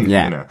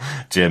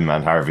 Jim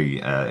and Harvey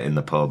in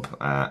the pub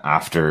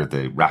after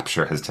the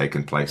rapture has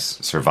taken place,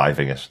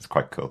 surviving it. It's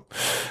quite cool.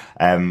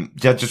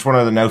 Just one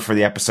other note for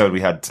the episode.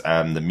 We had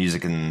the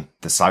music in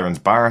the Sirens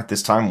Bar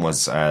this time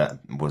was a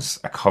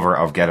cover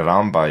of Get It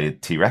On by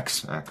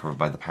T-Rex, covered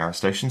by the Power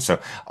Station. So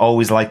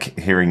always like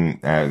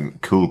hearing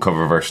cool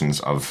cover versions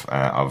of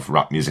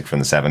rock music from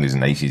the 70s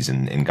and 80s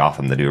in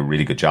Gotham. They do a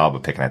really good job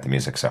of picking out the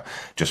music. So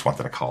just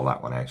wanted to call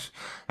that one out.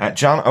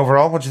 John,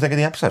 overall, what do you think of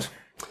the episode?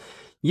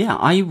 Yeah,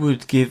 I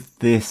would give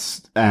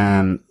this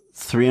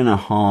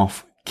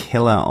 3.5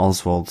 killer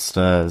Oswald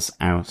stirs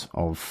out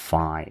of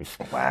 5.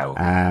 Wow.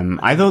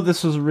 I thought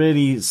this was a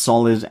really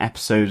solid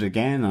episode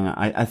again, and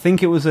I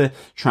think it was a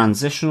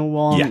transitional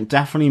one,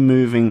 definitely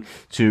moving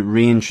to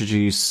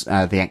reintroduce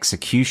the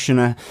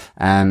executioner,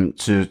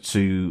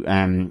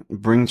 to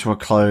bring to a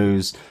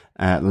close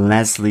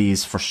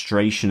Leslie's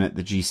frustration at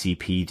the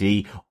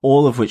GCPD,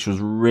 all of which was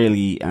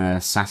really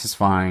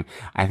satisfying.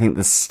 I think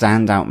the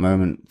standout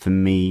moment for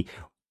me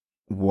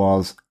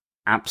was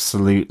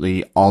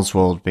absolutely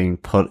Oswald being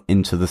put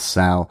into the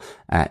cell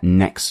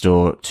next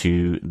door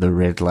to the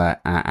Riddler,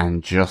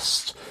 and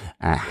just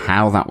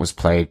how that was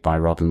played by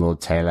Robin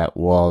Lord Taylor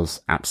was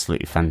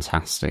absolutely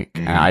fantastic.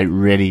 It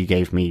really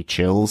gave me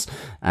chills.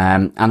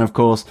 And of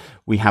course,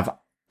 we have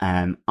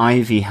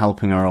Ivy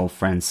helping her old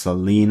friend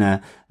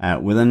Selena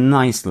with a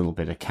nice little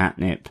bit of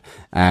catnip.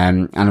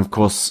 And of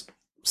course,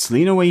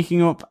 Selena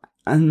waking up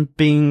and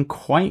being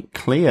quite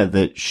clear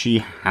that she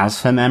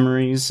has her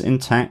memories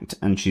intact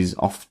and she's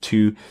off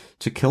to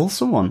kill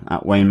someone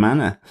at Wayne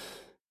Manor.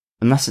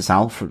 Unless it's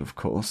Alfred, of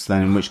course,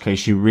 then in which case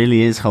she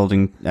really is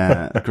holding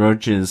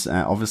grudges.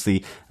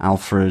 Obviously,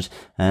 Alfred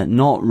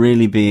not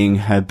really being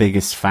her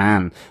biggest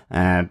fan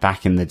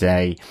back in the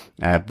day,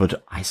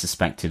 but I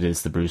suspect it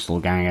is the Bruce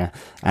Ganger.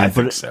 I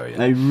think so,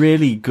 yeah. A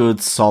really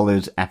good,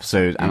 solid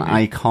episode, and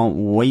I can't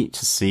wait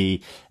to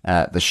see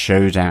the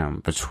showdown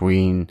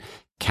between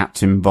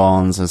Captain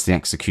Barnes as the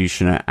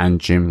executioner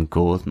and Jim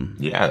Gordon.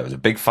 Yeah, there was a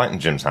big fight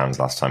in Jim's hands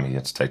last time he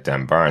had to take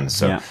down Barnes,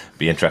 so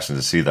be interesting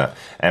to see that.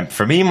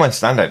 For me, my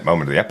standout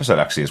moment of the episode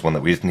actually is one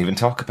that we didn't even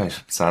talk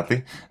about,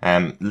 sadly.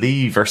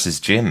 Lee versus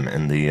Jim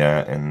in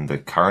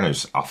the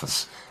coroner's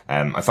office.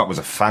 I thought was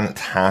a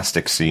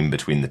fantastic scene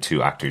between the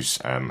two actors.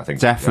 I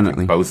think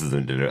both of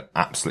them did an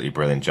absolutely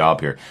brilliant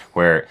job here,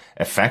 where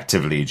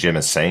effectively Jim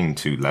is saying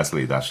to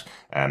Leslie that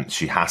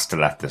she has to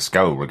let this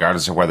go,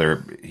 regardless of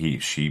whether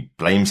she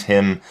blames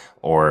him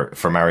or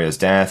for Mario's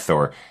death,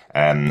 or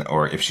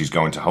if she's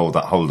going to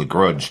hold a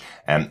grudge.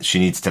 She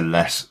needs to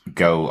let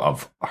go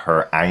of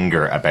her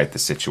anger about the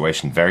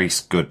situation. Very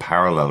good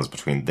parallels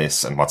between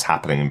this and what's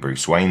happening in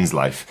Bruce Wayne's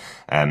life.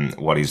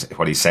 What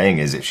he's saying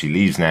is if she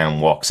leaves now and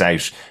walks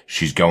out,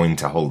 she's going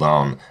to hold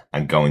on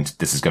and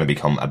this is going to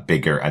become a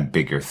bigger and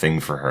bigger thing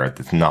for her.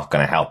 That's not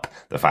going to help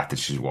the fact that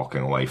she's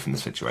walking away from the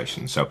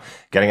situation. So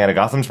getting out of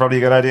Gotham's probably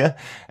a good idea.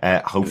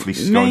 Hopefully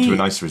she's going to a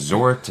nice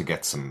resort to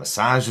get some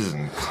massages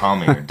and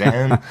calming her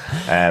down.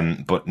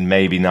 But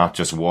maybe not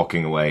just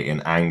walking away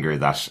in anger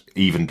that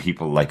even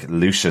people like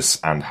Lucius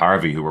and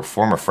Harvey, who were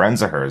former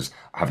friends of hers,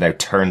 have now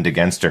turned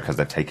against her because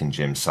they've taken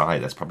Jim's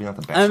side. That's probably not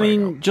the best way to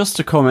go. Just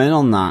to comment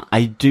on that,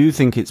 I do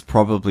think it's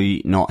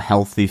probably not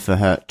healthy for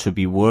her to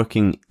be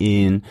working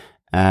in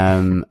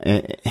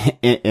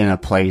a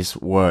place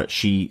where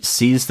she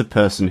sees the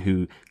person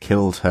who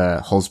killed her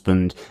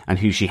husband and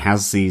who she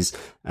has these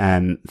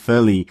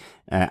fairly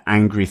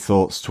angry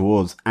thoughts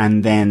towards,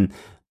 and then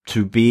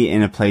to be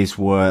in a place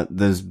where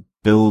there's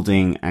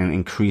building and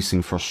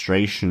increasing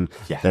frustration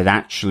that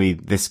actually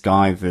this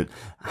guy that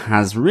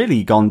has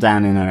really gone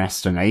down in her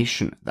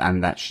estimation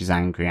and that she's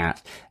angry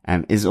at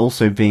is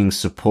also being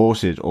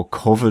supported or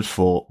covered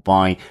for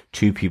by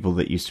two people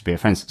that used to be her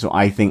friends. So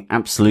I think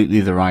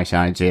absolutely the right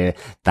idea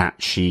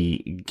that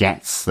she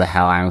gets the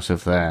hell out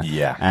of there.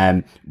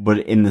 Yeah. But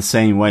in the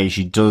same way,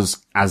 she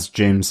does, as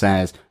Jim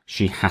says,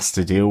 she has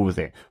to deal with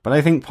it. But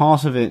I think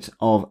part of it,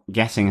 of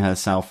getting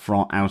herself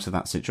out of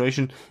that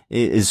situation,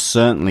 is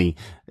going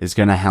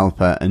to help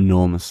her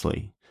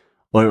enormously.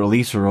 Or it'll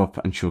eat her up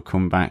and she'll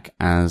come back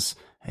as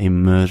a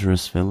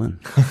murderous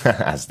villain.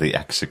 As the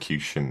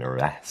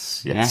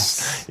executioneress.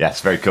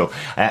 Yes, very cool.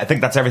 I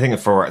think that's everything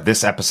for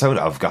this episode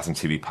of Gotham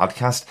TV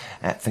Podcast.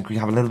 I think we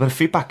have a little bit of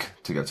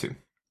feedback to go to.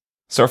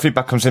 So our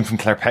feedback comes in from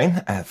Claire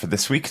Payne for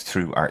this week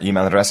through our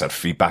email address at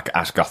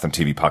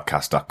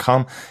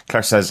feedback@gothamtvpodcast.com.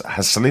 Claire says,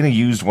 has Selina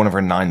used one of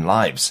her 9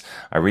 lives?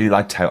 I really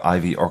liked how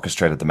Ivy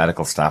orchestrated the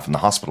medical staff in the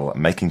hospital,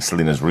 making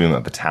Selina's room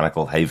a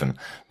botanical haven.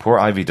 Poor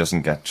Ivy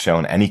doesn't get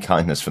shown any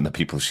kindness from the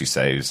people she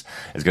saves.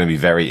 It's going to be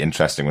very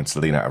interesting when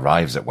Selina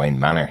arrives at Wayne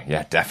Manor.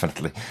 Yeah,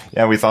 definitely.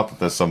 Yeah, we thought that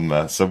there's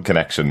some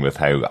connection with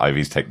how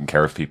Ivy's taking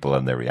care of people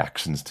and their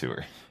reactions to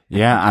her.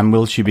 Yeah, and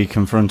will she be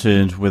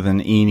confronted with an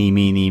eeny,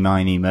 meeny,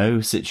 miny,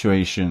 mo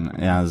situation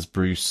as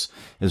Bruce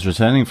is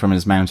returning from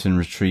his mountain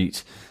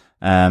retreat?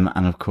 And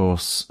of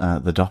course,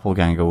 the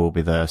doppelganger will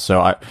be there.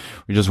 So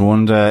we just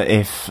wonder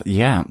if,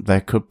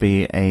 there could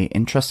be a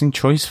interesting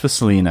choice for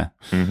Selina.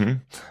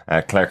 Mm-hmm.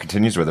 Claire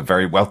continues with a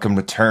very welcome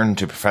return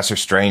to Professor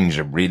Strange,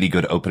 a really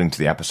good opening to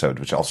the episode,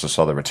 which also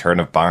saw the return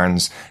of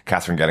Barnes.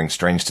 Catherine getting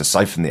Strange to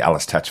siphon the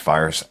Alice Tetch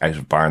virus out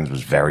of Barnes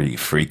was very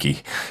freaky.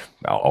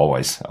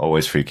 Always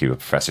freaky with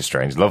Professor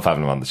Strange. Love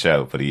having him on the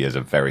show, but he is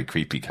a very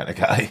creepy kind of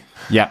guy.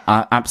 Yeah,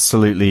 I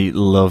absolutely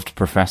loved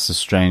Professor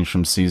Strange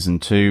from season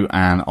 2,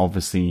 and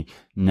obviously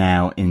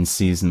now in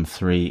season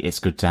 3, it's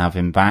good to have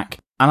him back.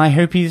 And I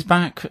hope he's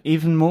back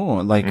even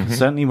more.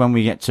 Certainly when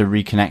we get to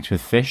reconnect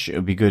with Fish, it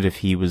would be good if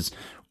he was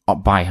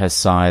by her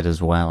side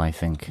as well, I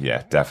think.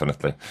 Yeah,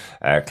 definitely.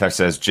 Claire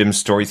says, Jim's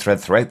story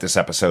thread throughout this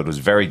episode was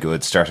very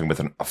good, starting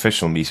with an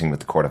official meeting with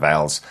the Court of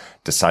Owls,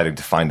 deciding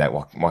to find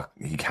out what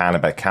he can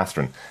about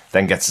Catherine,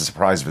 then gets a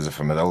surprise visit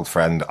from an old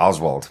friend,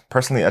 Oswald.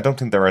 Personally, I don't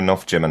think there are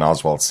enough Jim and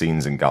Oswald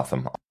scenes in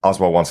Gotham.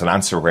 Oswald wants an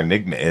answer where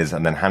Enigma is,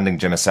 and then handing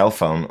Jim a cell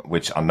phone,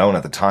 which unknown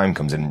at the time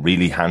comes in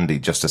really handy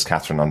just as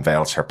Catherine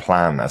unveils her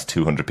plan, as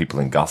 200 people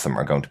in Gotham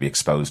are going to be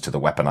exposed to the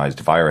weaponized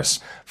virus.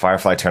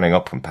 Firefly turning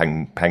up when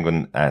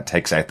Penguin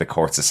takes out the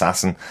Court's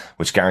assassin,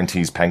 which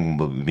guarantees Penguin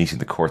will be meeting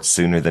the Court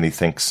sooner than he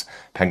thinks.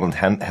 Penguin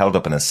held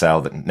up in a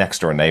cell that next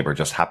door neighbour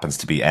just happens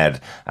to be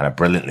Ed, and a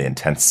brilliantly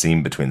intense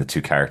scene between the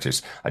two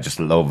characters. I just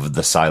love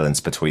the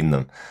silence between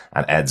them,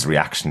 and Ed's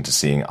reaction to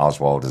seeing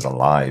Oswald is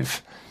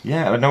alive.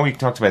 Yeah, I know we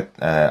talked about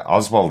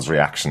Oswald's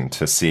reaction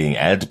to seeing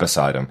Ed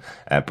beside him,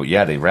 but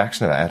yeah, the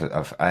reaction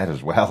of Ed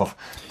as well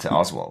to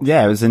Oswald.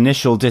 Yeah, it was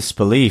initial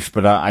disbelief,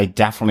 but I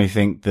definitely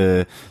think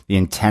the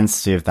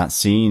intensity of that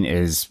scene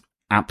is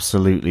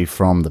absolutely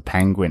from the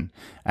Penguin,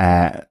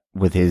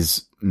 with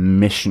his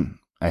mission,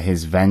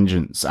 his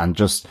vengeance, and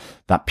just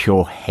that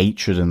pure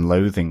hatred and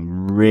loathing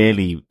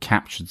really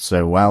captured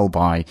so well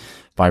by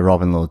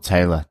Robin Lord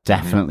Taylor.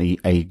 Definitely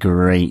a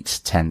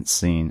great tense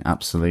scene,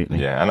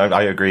 absolutely. Yeah, and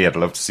I agree. I'd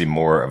love to see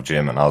more of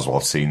Jim and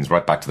Oswald scenes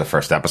right back to the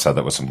first episode.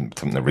 That was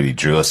something that really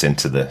drew us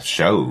into the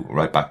show,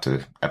 right back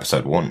to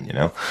episode 1, you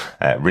know.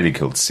 Really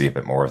cool to see a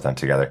bit more of them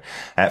together.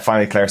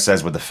 Finally, Claire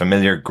says, with a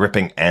familiar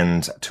gripping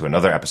end to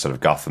another episode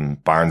of Gotham,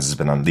 Barnes has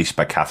been unleashed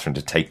by Catherine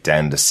to take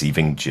down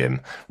deceiving Jim.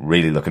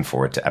 Really looking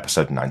forward to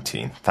episode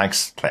 19.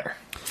 Thanks, Claire.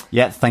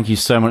 Yeah, thank you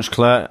so much,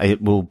 Claire.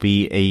 It will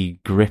be a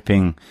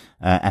gripping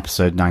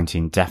episode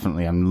 19,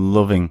 definitely.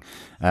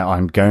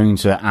 I'm going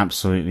to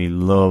absolutely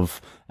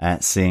love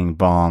seeing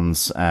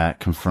Barnes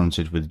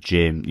confronted with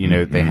Jim. You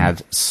know, they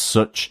had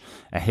such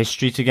a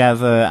history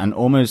together and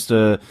almost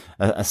a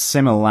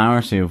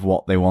similarity of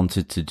what they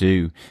wanted to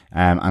do.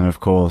 And of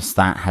course,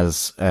 that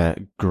has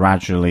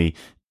gradually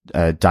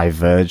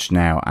diverged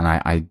now, and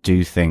I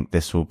do think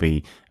this will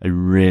be a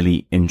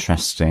really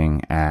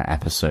interesting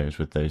episode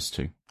with those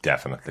two.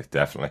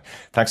 Definitely.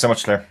 Thanks so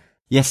much, Claire.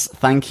 Yes,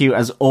 thank you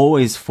as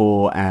always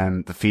for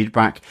the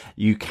feedback.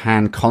 You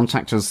can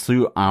contact us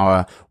through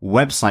our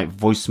website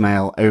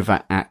voicemail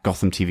over at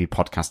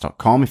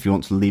gothamtvpodcast.com. If you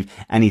want to leave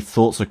any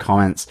thoughts or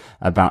comments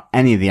about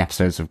any of the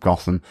episodes of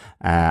Gotham,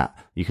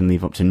 you can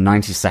leave up to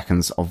 90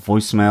 seconds of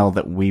voicemail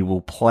that we will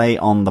play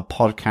on the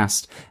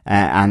podcast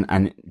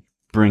and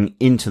bring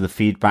into the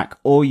feedback,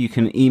 or you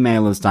can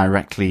email us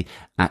directly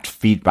at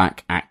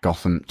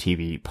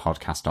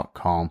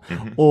feedback@gothamtvpodcast.com.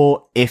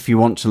 Or if you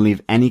want to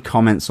leave any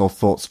comments or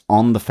thoughts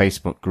on the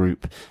Facebook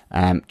group,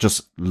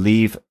 just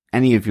leave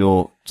any of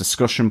your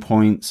discussion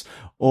points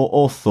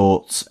or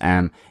thoughts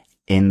in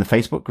the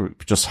Facebook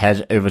group. Just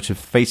head over to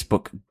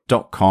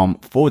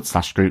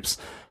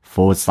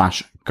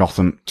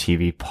facebook.com/groups/Gotham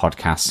TV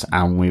Podcast,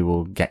 and we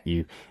will get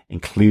you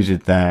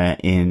included there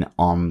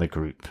on the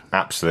group.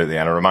 Absolutely.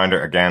 And a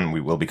reminder again, we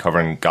will be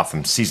covering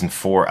Gotham season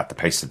 4 at the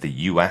pace of the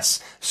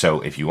US.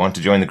 So if you want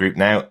to join the group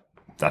now,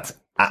 that's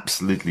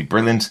absolutely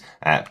brilliant.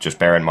 Just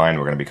bear in mind,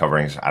 we're going to be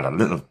covering it at a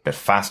little bit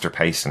faster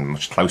pace and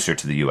much closer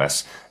to the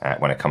US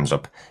when it comes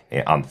up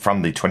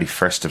from the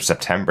 21st of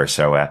September.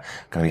 So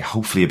going to be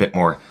hopefully a bit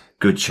more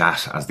good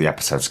chat as the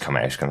episodes come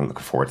out. Going to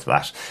look forward to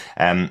that.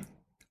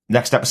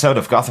 Next episode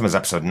of Gotham is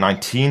episode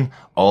 19.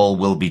 All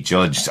Will Be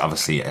Judged,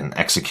 obviously an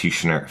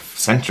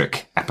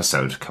executioner-centric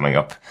episode coming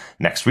up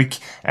next week.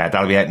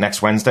 That'll be out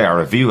next Wednesday. Our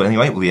review,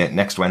 anyway, will be out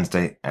next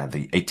Wednesday,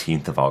 the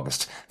 18th of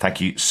August. Thank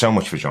you so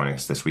much for joining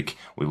us this week.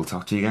 We will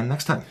talk to you again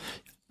next time.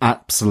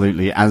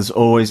 Absolutely. As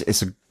always,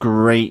 it's a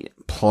great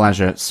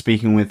pleasure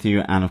speaking with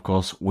you. And of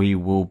course, we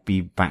will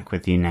be back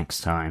with you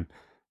next time.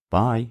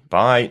 Bye.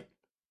 Bye.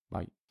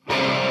 Bye.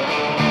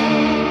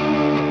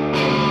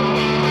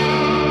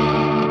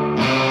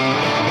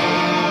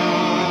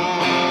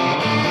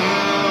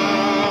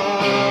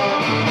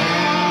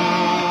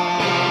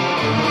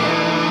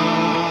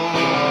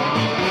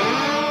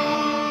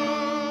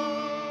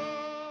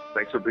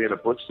 Thanks for being a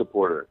Butch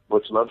supporter.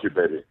 Butch loves you,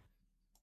 baby.